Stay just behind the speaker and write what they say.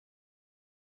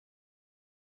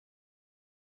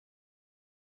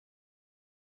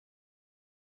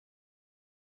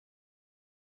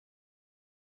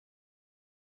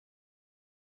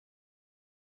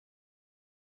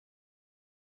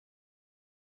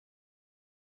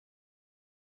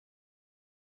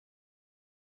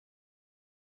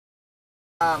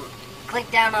Click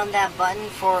down on that button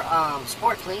for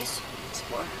sport, please.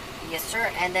 Sport. Yes, sir.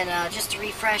 And then just to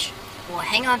refresh, we'll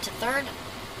hang on to third,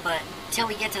 but till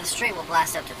we get to the straight, we'll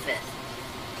blast up to fifth.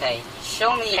 Okay.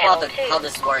 Show me how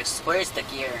this works. Where is the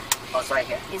gear? Oh, it's right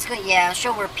here. It's good. Yeah, I'll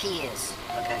show where P is.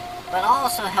 Okay. But I'll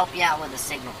also help you out with the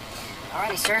signal.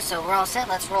 Alrighty, sir. So we're all set.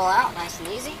 Let's roll out, nice and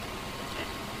easy. Okay.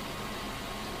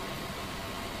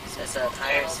 Says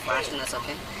tires flashing. That's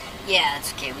okay. Yeah,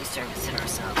 it's okay. We service it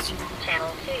ourselves.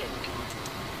 Channel 2.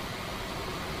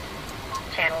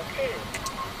 Channel 2.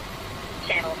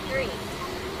 Channel 3.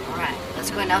 Alright,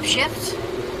 let's go and upshift.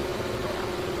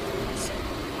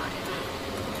 My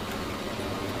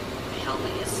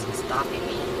helmet is stopping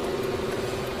me.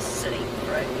 Sitting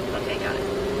right. Okay, got it.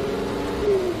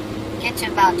 Get to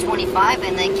about 25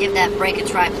 and then give that brake a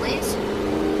try, please.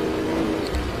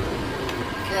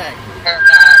 Good.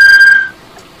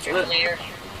 You're clear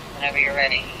whenever you're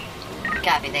ready.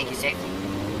 Copy, thank you, safety.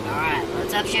 Alright,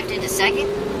 let's upshift into second.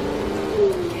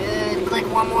 Good. Click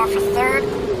one more for third.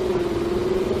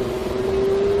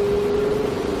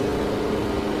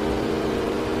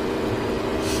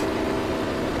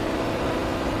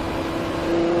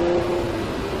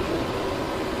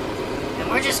 And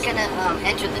we're just gonna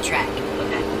enter the track.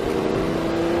 Okay.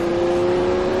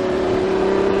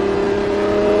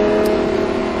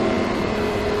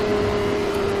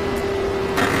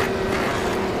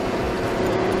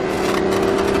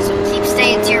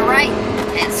 To your right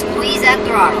and squeeze that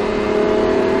throttle.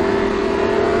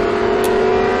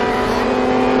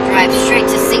 Drive straight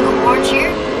to single orange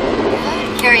here.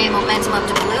 Good. Carry your momentum up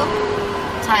to blue.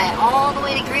 Tie it all the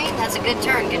way to green. That's a good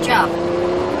turn. Good job.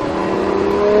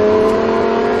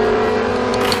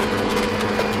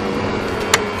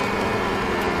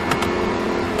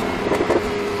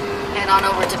 Head on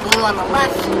over to blue on the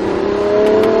left.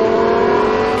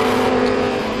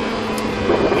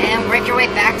 And break your way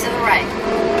back to the right.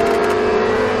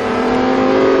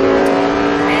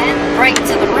 And brake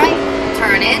to the right.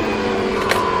 Turn in.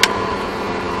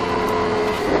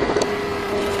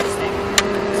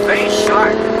 It's very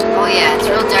sharp. Oh yeah, it's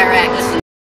real direct.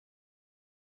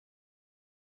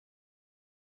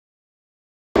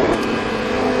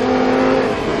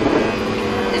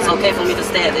 It's okay for me to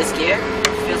stay at this gear? It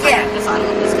feels like I'm on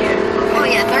this gear. Okay. Oh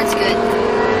yeah, third's good.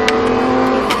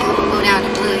 We'll go down to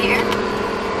blue here.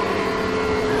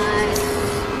 Nice.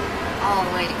 All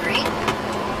the way to green.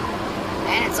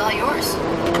 And it's all yours.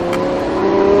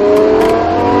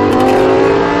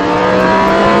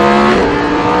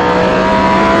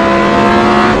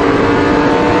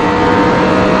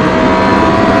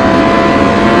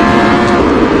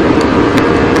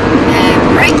 And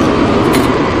brake.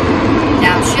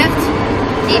 Downshift.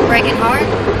 Keep braking hard.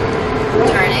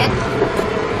 Turn in.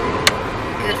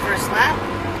 Good first lap.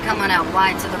 Coming out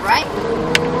wide to the right.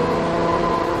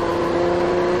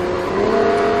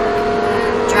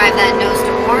 Drive that nose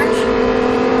to orange.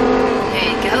 There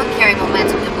you go. Carry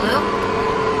momentum to blue.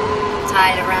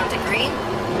 Tie it around to green.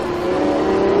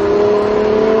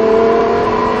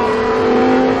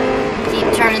 Keep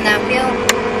turning that wheel.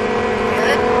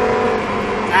 Good.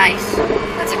 Nice.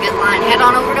 That's a good line. Head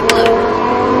on over to blue.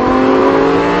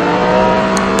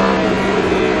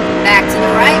 Back to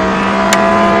the right.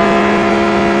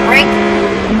 Brake.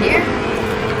 Here.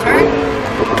 Turn.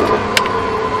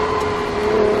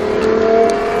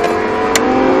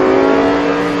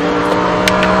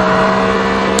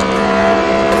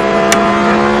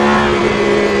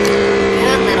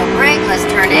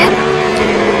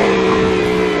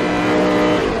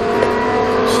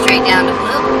 Down to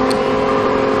blue.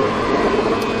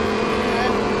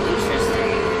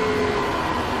 Interesting.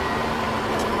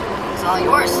 It's all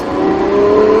yours.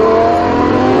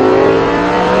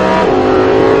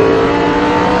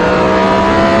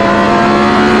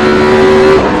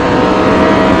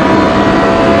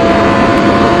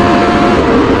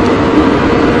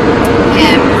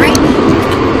 And brake.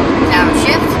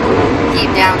 Downshift. Keep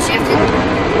downshifting.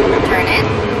 Turn in.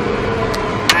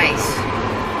 Nice.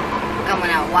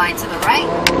 Coming out wide to the right.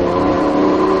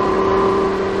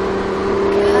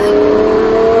 Good.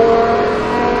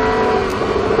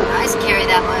 Nice. Carry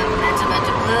that momentum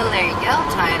into blue. There you go.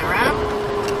 Tie it around.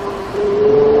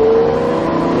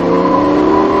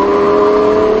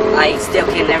 I still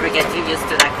can never get too used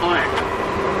to that corner.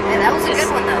 Yeah, that was a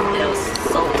good one though. It was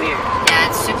so weird. Yeah,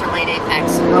 it's super late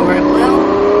apex. Over to blue.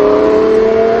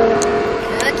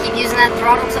 Good. Keep using that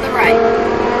throttle to the right.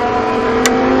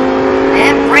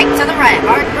 And brake to the right.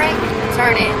 Hard brake.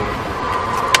 Turn in.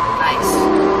 Nice.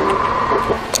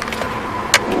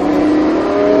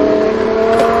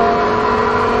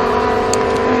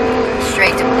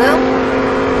 Straight to blue.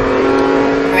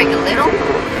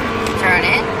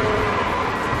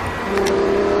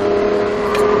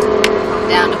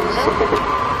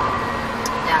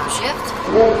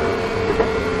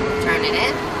 it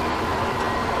in.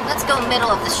 Let's go middle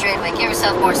of the straightaway. Give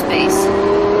yourself more space.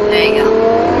 There you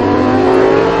go.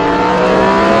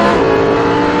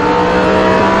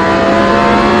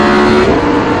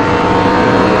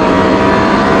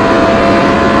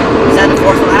 Is that the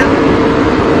fourth lap?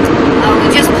 We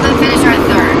just finished our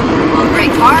third.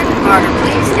 Brake hard, harder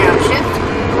please, downshift,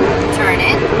 turn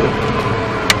in.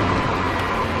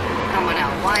 Coming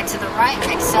out wide to the right,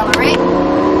 accelerate.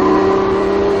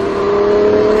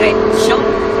 Okay, show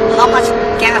how much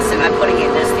gas am I putting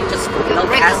in this thing? Just no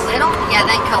Brake gas? a little, yeah,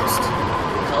 then coast.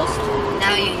 Coast?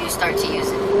 Now you start to use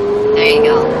it. There you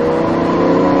go.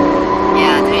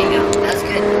 Yeah, there you go. That's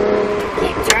good.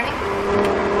 Keep turning.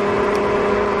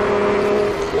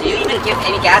 Do you even give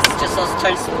any gas, just those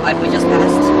turns like we just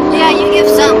passed? Yeah, you give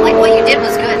some. Like what you did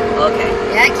was good. Okay.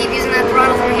 Yeah, keep using that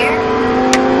throttle from here.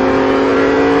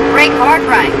 Brake hard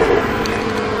right.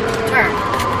 Turn.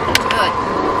 Good.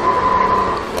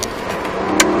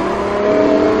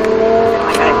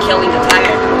 I got it killing the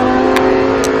tire.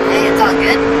 Hey, it's all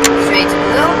good. Straight to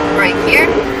blue. Brake here.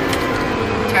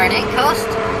 Turn in, coast.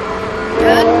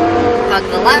 Good. Hug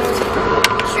the left.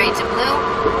 Straight to blue.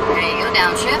 There you go,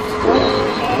 downshift.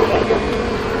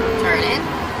 Turn in.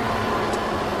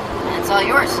 And it's all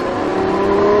yours.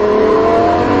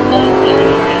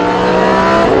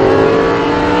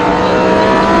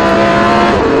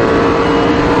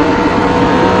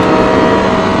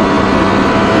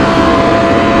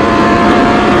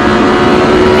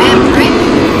 And brake.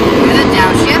 Good,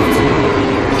 downshift.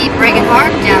 Keep braking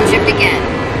hard, downshift again.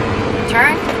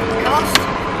 Turn, coast.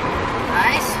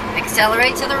 Nice.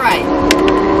 Accelerate to the right.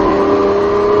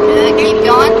 Good, keep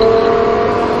going.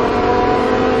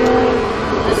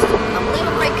 Just a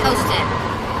little brake coast in.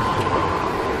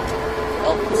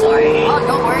 Oh, sorry. Oh,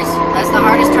 no worries. That's the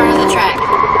hardest turn of the track.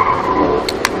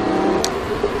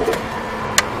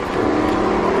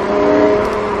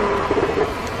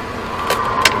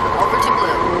 Over to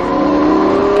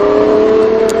blue.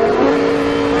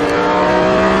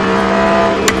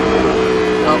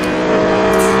 Oh,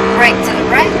 Brake to the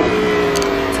right.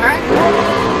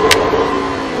 Turn.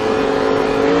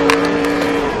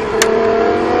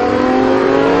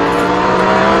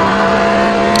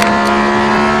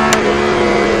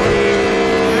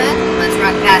 Good. Let's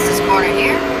run past this corner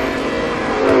here.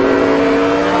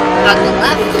 Cut the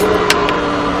left.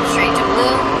 Straight to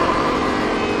blue.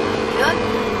 Good.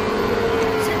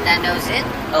 Set that nose in.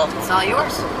 oh, It's all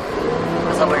yours.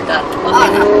 so we're done. Oh,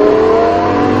 Okay.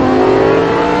 no.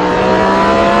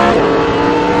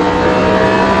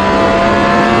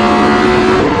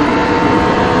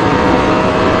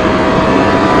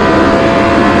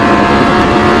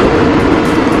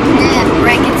 And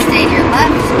brake and stay to your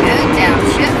left. Good.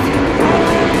 Downshift.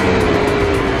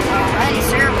 Alrighty,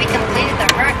 sir. We completed the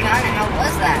Huracan. How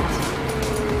was that?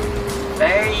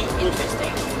 Very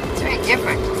interesting. It's very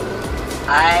different.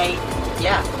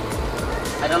 Yeah.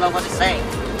 I don't know what to say.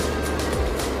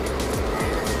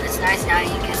 It's nice now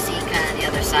you can see kind of the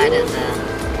other side of the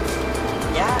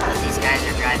Yeah, what these guys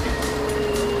are driving.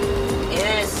 it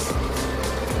is.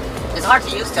 It's hard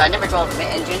to use to. I never drove a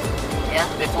mid-engine Yeah.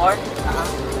 before. Uh-huh.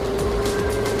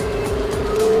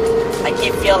 I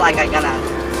keep feel like I'm gonna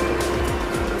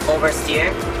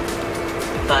oversteer,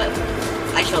 but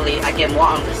actually I get more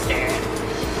understeer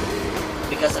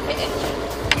because of the engine.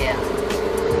 Yeah.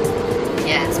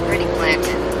 Yeah, it's pretty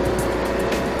planted.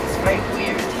 It's very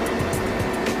weird.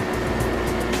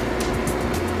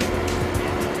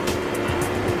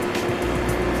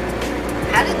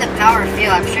 How did the power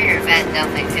feel? I'm sure your vent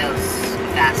definitely feels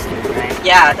faster, right?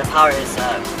 Yeah, the power is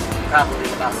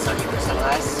probably about 30%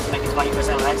 less, maybe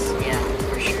 20% less. Yeah,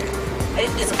 for sure.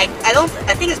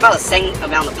 I think it's about the same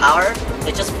amount of power.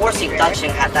 It's just forced induction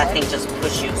had that thing just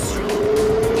push you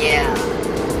through Yeah.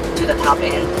 to the top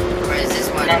end, Whereas this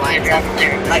one wider.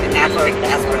 like a natural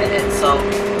aspirated. So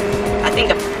I think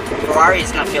the Ferrari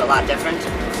is gonna feel a lot different.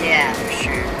 Yeah, for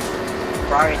sure.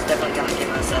 Ferrari is definitely gonna give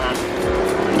us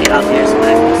get out there some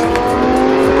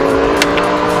accuracy.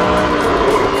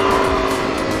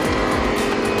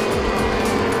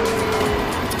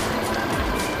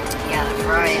 Yeah, the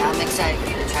Ferrari, I'm excited for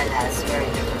you to try that. It's very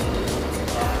different.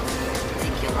 I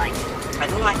think you'll like it. I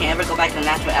don't know if I can ever go back to the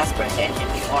natural aspirated engine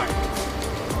anymore.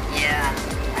 Yeah,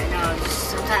 I know.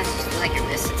 Just sometimes you feel like you're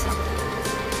missing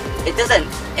something. It doesn't.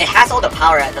 It has all the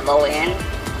power at the low end,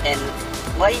 and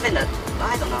what even the.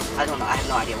 I don't know. I have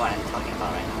no idea what I'm talking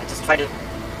about right now. I just try to.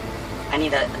 I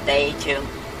need a day to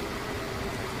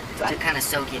kind of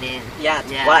soak it in. Yeah,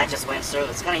 Yeah. what I just went through.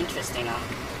 It's kind of interesting now.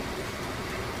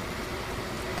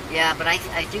 Yeah, but I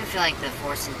do feel like the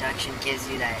forced induction gives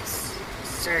you that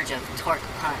surge of torque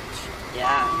punch.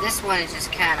 Yeah. This one is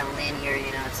just kind of linear,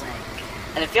 you know, it's like...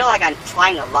 And I feel like I'm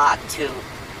trying a lot to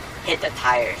hit the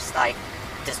tires, like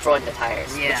destroying the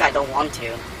tires, Yeah. which I don't want to.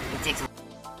 It takes...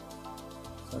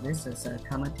 So this is a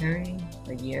commentary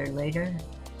a year later.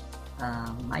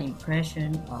 My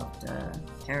impression of the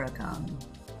Huracan.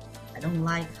 I don't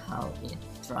like how it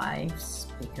drives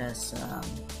because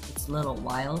it's a little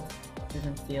wild. It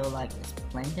doesn't feel like it's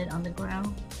planted on the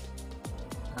ground.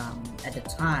 At the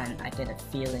time, I get a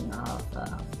feeling of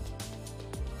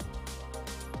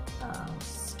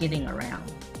skidding around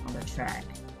on the track,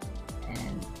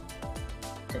 and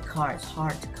the car is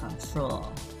hard to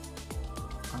control.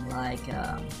 Unlike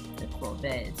the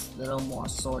Corvette, it's a little more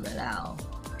sorted out.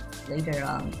 Later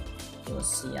on, you'll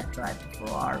see I drive the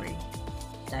Ferrari.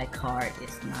 That car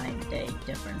is 9 day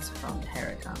difference from the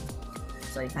Huracan.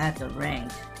 So if I had to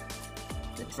rank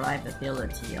the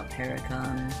drivability of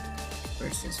Huracan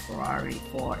versus Ferrari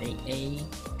 488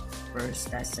 versus,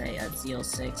 let's say, a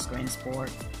Z06 Grand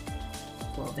Sport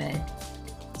Corvette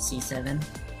C7,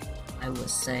 I would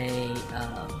say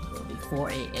it will be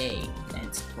 488 and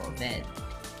it's Corvette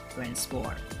Grand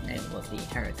Sport, and it will be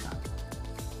Huracan.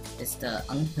 It's the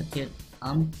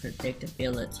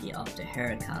unpredictability of the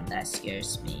Huracan that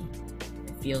scares me.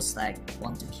 It feels like it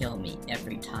wants to kill me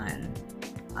every time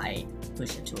I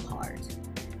push it too hard.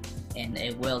 And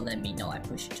it will let me know I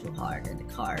push it too hard, and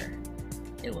the car,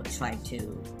 it will try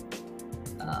to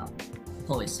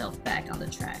pull itself back on the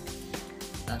track.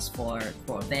 As for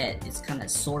Corvette, it's kind of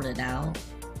sorted out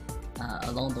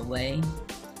along the way.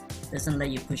 Doesn't let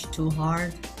you push too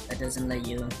hard, it doesn't let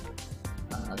you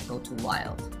go too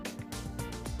wild.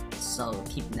 So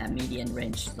keeping that median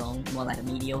range zone, more like a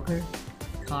mediocre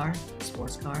car,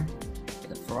 sports car. For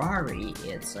the Ferrari,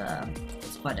 it's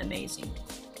quite amazing.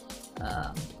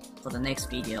 For the next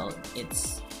video,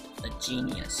 it's a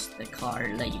genius. The car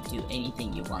let you do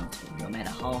anything you want to, no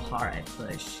matter how hard I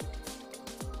push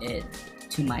it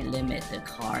to my limit. The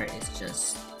car is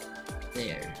just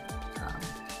there,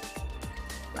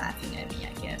 laughing at me,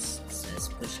 I guess. It says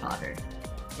push harder,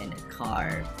 and the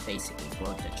car basically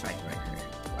broke the track record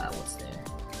while I was there.